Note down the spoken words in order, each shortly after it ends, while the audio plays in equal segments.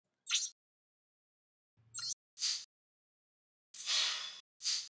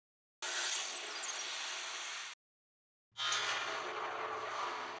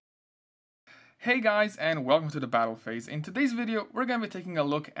Hey guys, and welcome to the battle phase. In today's video, we're going to be taking a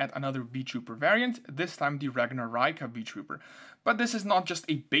look at another Beetrooper variant, this time the Ragnaraika Beetrooper. But this is not just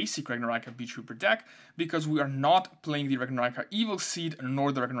a basic Ragnaraika Beetrooper deck, because we are not playing the Ragnaraika Evil Seed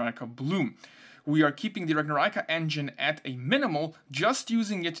nor the Ragnaraika Bloom. We are keeping the Ragnaraika engine at a minimal, just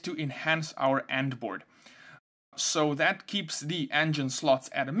using it to enhance our end board. So that keeps the engine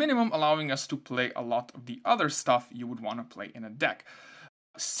slots at a minimum, allowing us to play a lot of the other stuff you would want to play in a deck.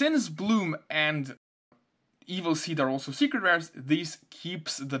 Since Bloom and Evil Seed are also secret rares, this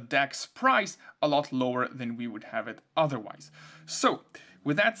keeps the deck's price a lot lower than we would have it otherwise. So,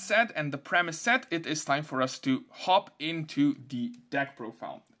 with that said and the premise set, it is time for us to hop into the deck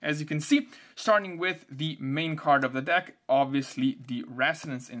profile. As you can see, starting with the main card of the deck, obviously the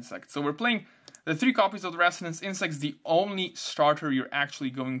Resonance Insect. So we're playing the 3 copies of the Resonance Insects, the only starter you're actually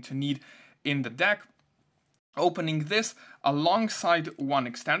going to need in the deck. Opening this alongside one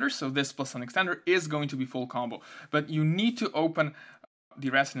extender, so this plus an extender is going to be full combo. But you need to open the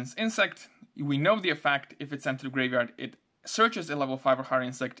Resonance Insect. We know the effect: if it's sent to the graveyard, it searches a level 5 or higher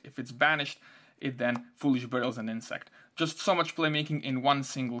insect. If it's banished, it then Foolish Burials an insect. Just so much playmaking in one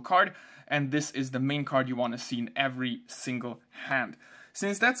single card, and this is the main card you want to see in every single hand.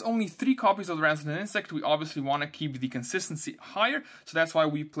 Since that's only 3 copies of the Resonant Insect, we obviously want to keep the consistency higher, so that's why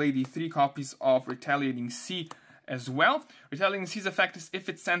we play the 3 copies of Retaliating Sea as well. Retaliating Sea's effect is if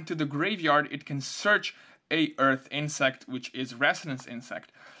it's sent to the graveyard, it can search a Earth Insect, which is Resonance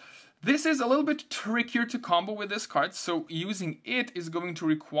Insect. This is a little bit trickier to combo with this card, so using it is going to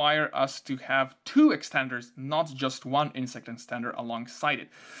require us to have 2 extenders, not just 1 insect extender alongside it,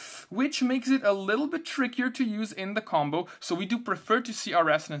 which makes it a little bit trickier to use in the combo, so we do prefer to see our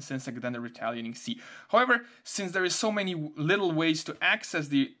Resonance Insect than the Retaliating Sea. However, since there is so many little ways to access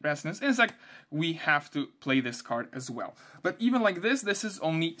the Resonance Insect, we have to play this card as well. But even like this is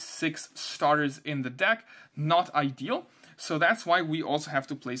only 6 starters in the deck, not ideal. So that's why we also have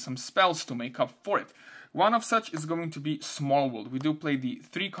to play some spells to make up for it. One of such is going to be Small World. We do play the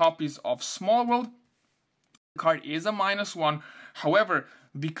 3 copies of Small World. The card is a -1. However,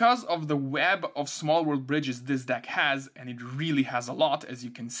 because of the web of Small World bridges this deck has, and it really has a lot, as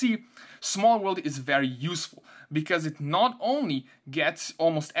you can see, Small World is very useful because it not only gets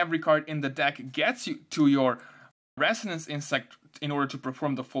almost every card in the deck gets you to your Resonance Insect in order to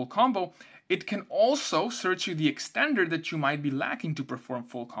perform the full combo, it can also search you the extender that you might be lacking to perform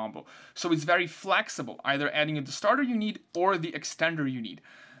full combo. So it's very flexible, either adding in the starter you need or the extender you need.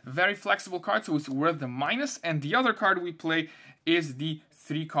 Very flexible card, so it's worth the minus. And the other card we play is the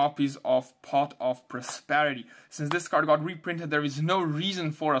 3 copies of Pot of Prosperity. Since this card got reprinted, there is no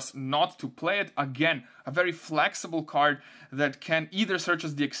reason for us not to play it. Again, a very flexible card that can either search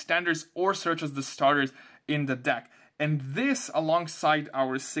as the extenders or search as the starters in the deck. And this, alongside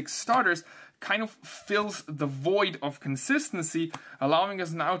our 6 starters, kind of fills the void of consistency, allowing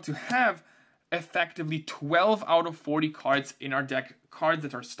us now to have effectively 12 out of 40 cards in our deck, cards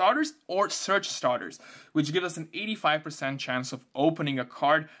that are starters or search starters, which gives us an 85% chance of opening a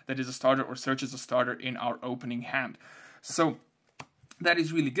card that is a starter or searches a starter in our opening hand. So that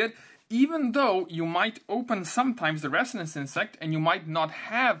is really good. Even though you might open sometimes the Resonance Insect and you might not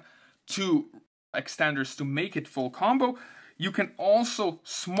have 2 extenders to make it full combo, you can also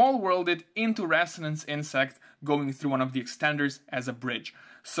Small World it into Resonance Insect, going through one of the extenders as a bridge.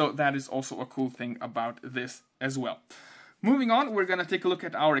 So that is also a cool thing about this as well. Moving on, we're going to take a look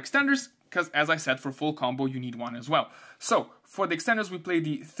at our extenders, because as I said, for full combo you need 1 as well. So for the extenders, we play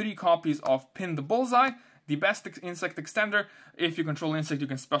the 3 copies of Pin the Bullseye, the best insect extender. If you control insect, you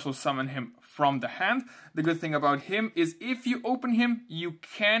can special summon him from the hand. The good thing about him is if you open him, you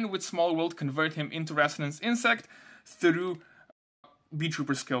can, with Small World, convert him into Resonance Insect through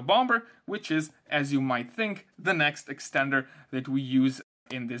Beetrooper Scale Bomber, which is, as you might think, the next extender that we use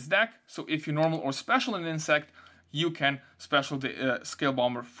in this deck. So if you normal or special an insect, you can special the Scale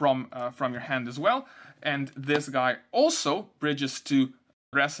Bomber from your hand as well. And this guy also bridges to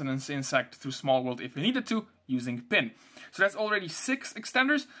Resonance Insect through Small World if you needed to, using Pin. So that's already 6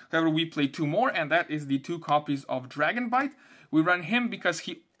 extenders. However, we play 2 more, and that is the 2 copies of Dragon Bite. We run him because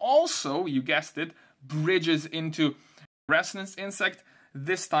he also, you guessed it, bridges into Resonance Insect,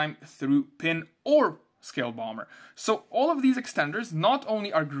 this time through Pin or Scale Bomber. So all of these extenders not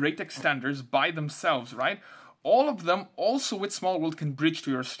only are great extenders by themselves, right? All of them also with Small World can bridge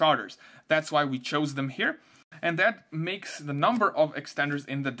to your starters. That's why we chose them here. And that makes the number of extenders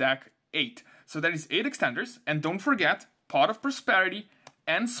in the deck 8. So that is 8 extenders. And don't forget, Pot of Prosperity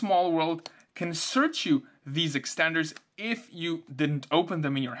and Small World can search you these extenders if you didn't open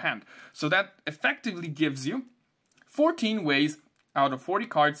them in your hand. So that effectively gives you 14 ways out of 40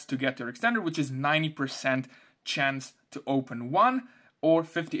 cards to get your extender, which is 90% chance to open 1 or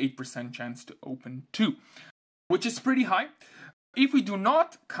 58% chance to open 2, which is pretty high. If we do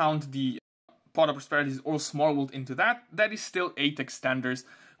not count the Pot of Prosperities or Small World into that, that is still 8 extenders,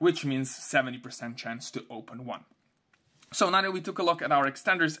 which means 70% chance to open 1. So now that we took a look at our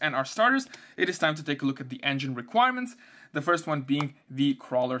extenders and our starters, it is time to take a look at the engine requirements. The first one being the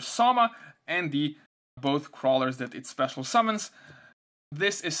Crawler Soma and the both crawlers that it special summons.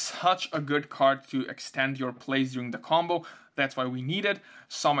 This is such a good card to extend your plays during the combo. That's why we need it.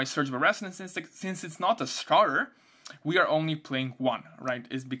 Soma is Surge by Resonance Instinct. Since it's not a starter, we are only playing 1, right?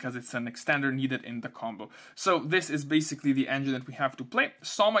 Is because it's an extender needed in the combo. So this is basically the engine that we have to play.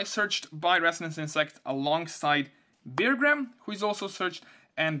 Soma is searched by Resonance Insect alongside Beergram, who is also searched,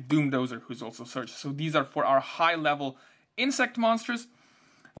 and Doomdozer, who is also searched. So these are for our high-level insect monsters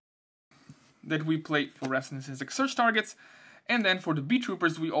that we play for Resonance Insect search targets. And then for the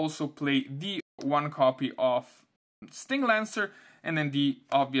Beetroopers, we also play the 1 copy of Sting Lancer, and then the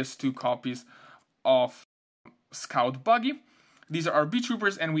obvious 2 copies of Scout Buggy. These are our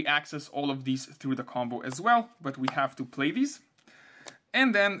Beetroopers, and we access all of these through the combo as well, but we have to play these.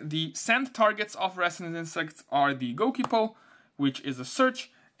 And then the sent targets of Resonance Insects are the Gokipo, which is a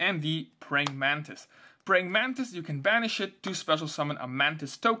search, and the Praying Mantis. Praying Mantis, you can banish it to special summon a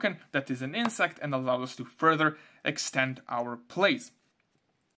Mantis token that is an insect and allows us to further extend our plays.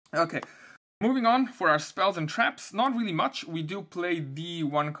 Okay, moving on for our spells and traps, not really much. We do play the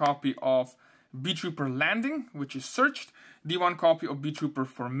 1 copy of Beetrooper Landing, which is searched, the 1 copy of Beetrooper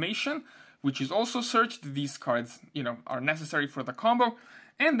Formation, which is also searched. These cards, are necessary for the combo.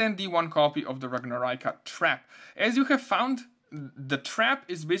 And then the 1 copy of the Ragnaraika Trap. As you have found, the Trap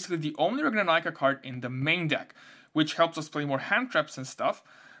is basically the only Ragnaraika card in the main deck, which helps us play more hand traps and stuff.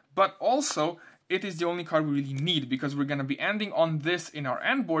 But also, it is the only card we really need, because we're going to be ending on this in our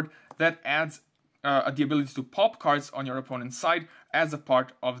end board that adds the ability to pop cards on your opponent's side as a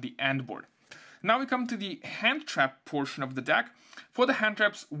part of the end board. Now we come to the hand trap portion of the deck. For the hand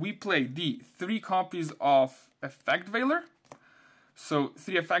traps, we play the 3 copies of Effect Veiler. So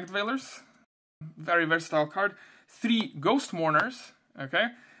 3 Effect Veilers, very versatile card. 3 Ghost Mourners, okay?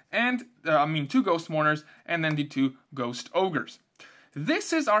 And, 2 Ghost Mourners, and then the 2 Ghost Ogres.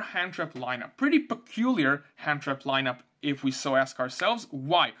 This is our hand trap lineup. Pretty peculiar hand trap lineup, if we so ask ourselves.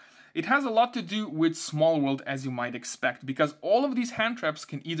 Why? It has a lot to do with Small World, as you might expect, because all of these hand traps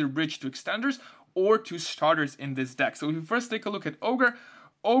can either bridge to extenders or to starters in this deck. So if we first take a look at Ogre,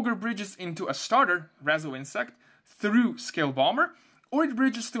 Ogre bridges into a starter, Reso Insect, through Scale Bomber, or it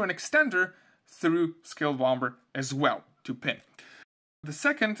bridges to an extender through Scale Bomber as well, to pin. The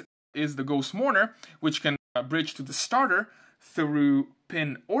second is the Ghost Mourner, which can bridge to the starter through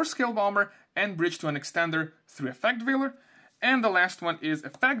pin or Scale Bomber, and bridge to an extender through Effect Veiler. And the last one is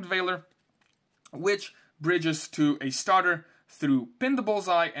Effect Veiler, which bridges to a starter through Pin the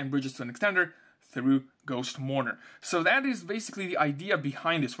Bullseye and bridges to an extender through Ghost Mourner. So that is basically the idea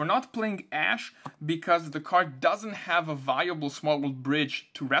behind this. We're not playing Ash because the card doesn't have a viable Small World bridge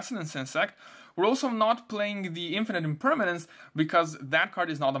to Resonance Insect. We're also not playing the Infinite Impermanence because that card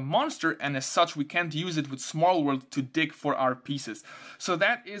is not a monster, and as such we can't use it with Small World to dig for our pieces. So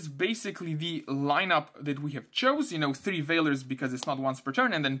that is basically the lineup that we have chose. 3 Veilers because it's not once per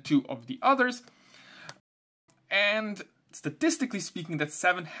turn, and then 2 of the others. And statistically speaking, that's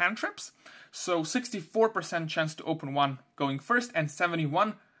 7 hand traps. So 64% chance to open 1 going first, and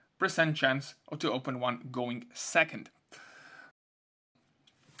 71% chance to open 1 going second.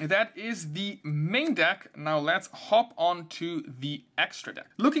 That is the main deck. Now let's hop on to the extra deck.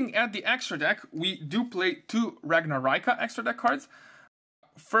 Looking at the extra deck, we do play 2 Ragnaraika extra deck cards.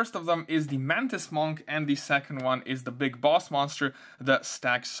 First of them is the Mantis Monk, and the second one is the big boss monster, the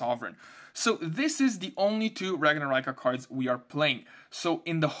Stag Sovereign. So this is the only 2 Ragnaraika cards we are playing. So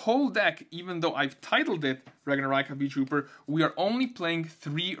in the whole deck, even though I've titled it Ragnaraika Beetrooper, we are only playing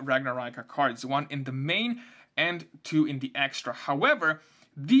 3 Ragnaraika cards, 1 in the main and 2 in the extra. However,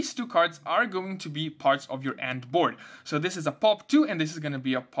 these 2 cards are going to be parts of your end board. So this is a pop 2, and this is going to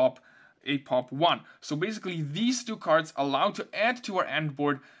be a pop 1. So basically these 2 cards allow to add to our end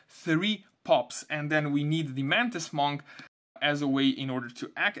board 3 pops, and then we need the Mantis Monk as a way in order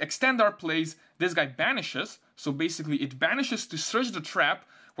to extend our plays. This guy banishes, so basically it banishes to search the trap,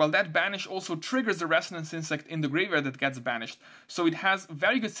 while that banish also triggers the Resonance Insect in the graveyard that gets banished. So it has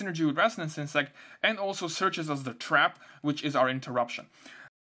very good synergy with Resonance Insect, and also searches as the trap, which is our interruption.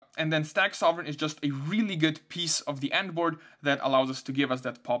 And then Stag Sovereign is just a really good piece of the end board that allows us to give us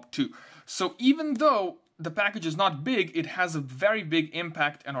that pop 2. So even though the package is not big, it has a very big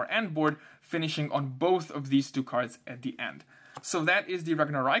impact on our end board, finishing on both of these 2 cards at the end. So that is the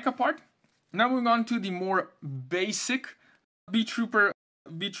Ragnaraika part. Now moving on to the more basic Beetrooper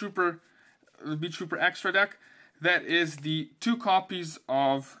extra deck. That is the 2 copies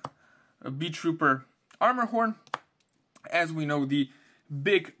of Beetrooper Armorhorn. As we know, the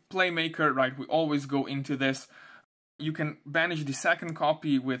big playmaker, right? We always go into this. You can banish the 2nd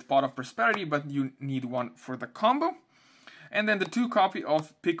copy with Pot of Prosperity, but you need 1 for the combo. And then the 2 copy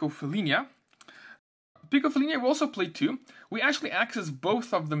of Picofelinia. Picofelinia we also play 2. We actually access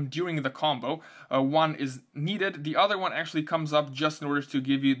both of them during the combo. 1 is needed. The other one actually comes up just in order to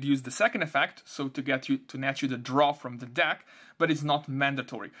use the 2nd effect, so to net you the draw from the deck, but it's not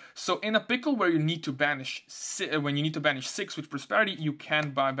mandatory. So in a pickle where you need to banish 6 with Prosperity, you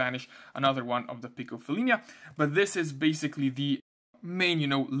can banish another one of the Picofelinia. But this is basically the main,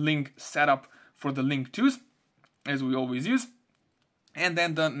 link setup for the link 2s, as we always use. And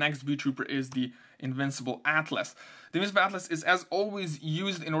then the next Beetrooper is the Invincible Atlas. The Invincible Atlas is, as always,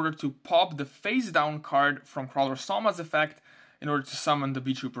 used in order to pop the face-down card from Crawler Soma's effect in order to summon the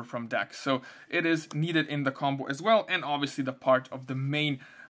Beetrooper from deck. So it is needed in the combo as well, and obviously the part of the main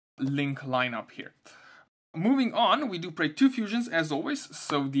link lineup here. Moving on, we do play 2 fusions, as always.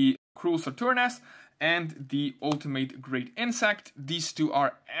 So the Cruel Saturnus and the Ultimate Great Insect. These 2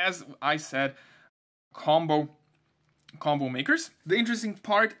 are, as I said, combo makers. The interesting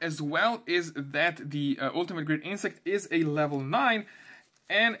part as well is that the Ultimate Great Insect is a level 9,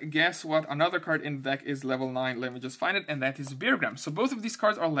 and guess what? Another card in the deck is level 9. Let me just find it, and that is Beargram. So both of these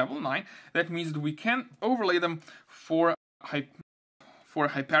cards are level 9. That means that we can overlay them for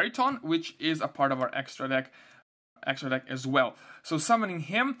Hyperiton, which is a part of our extra deck as well. So summoning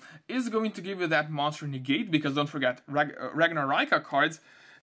him is going to give you that monster negate, because don't forget, Ragnaraika cards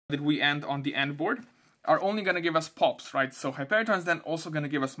that we end on the end board are only going to give us pops, right? So Hyperiton is then also going to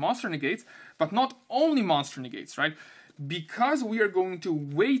give us monster negates, but not only monster negates, right? Because we are going to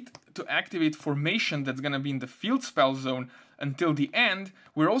wait to activate formation that's going to be in the field spell zone until the end,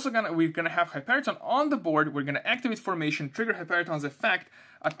 we're gonna have Hyperiton on the board. We're going to activate formation, trigger Hyperiton's effect,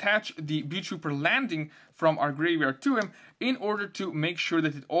 attach the Beetrooper landing from our graveyard to him in order to make sure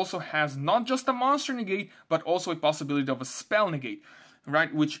that it also has not just a monster negate, but also a possibility of a spell negate.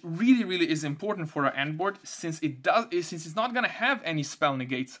 Right, which really is important for our end board, since it's not gonna have any spell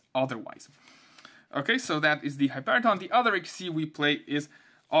negates otherwise. Okay, so that is the Hyperiton. The other XC we play is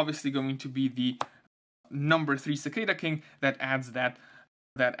obviously going to be the number 3 Cicada King that adds that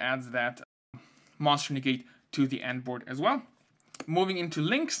monster negate to the end board as well. Moving into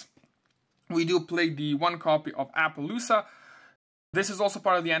links, we do play the 1 copy of Appaloosa. This is also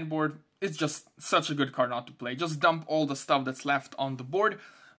part of the end board. It's just such a good card not to play. Just dump all the stuff that's left on the board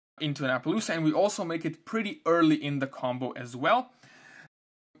into an Appaloosa, and we also make it pretty early in the combo as well.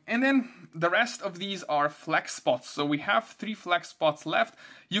 And then the rest of these are flex spots. So we have 3 flex spots left.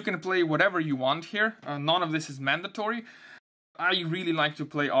 You can play whatever you want here. None of this is mandatory. I really like to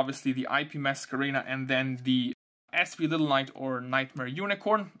play, obviously, the IP Masquerena and then the SP Little Knight or Nightmare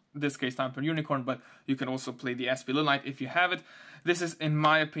Unicorn. In this case, Nightmare Unicorn, but you can also play the SP Little Knight if you have it. This is, in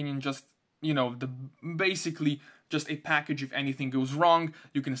my opinion, just, basically just a package. If anything goes wrong,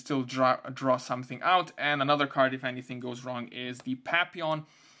 you can still draw something out. And another card, if anything goes wrong, is the Papillon.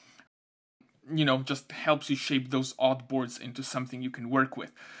 Just helps you shape those odd boards into something you can work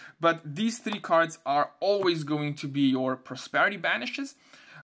with. But these 3 cards are always going to be your Prosperity banishes,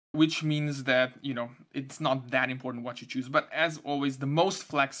 which means that, it's not that important what you choose. But as always, the most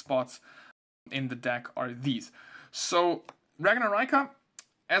flex spots in the deck are these. So Ragnaraika,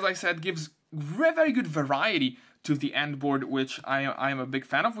 as I said, gives very good variety to the end board, which I am a big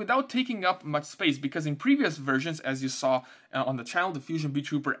fan of, without taking up much space, because in previous versions, as you saw on the channel, the Fusion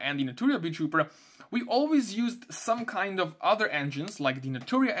Beetrooper and the Naturia Beetrooper, we always used some kind of other engines, like the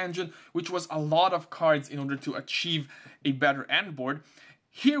Naturia engine, which was a lot of cards in order to achieve a better end board.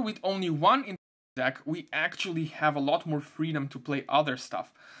 Here, with only 1 in the deck, we actually have a lot more freedom to play other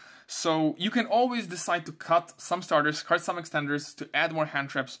stuff. So you can always decide to cut some starters, cut some extenders, to add more hand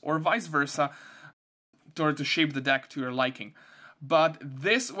traps, or vice versa, in order to shape the deck to your liking. But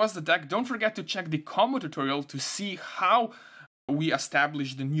this was the deck. Don't forget to check the combo tutorial to see how we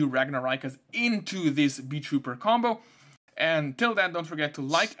established the new Ragnaraikas into this Beetrooper combo. And till then, don't forget to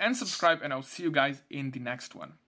like and subscribe, and I'll see you guys in the next one.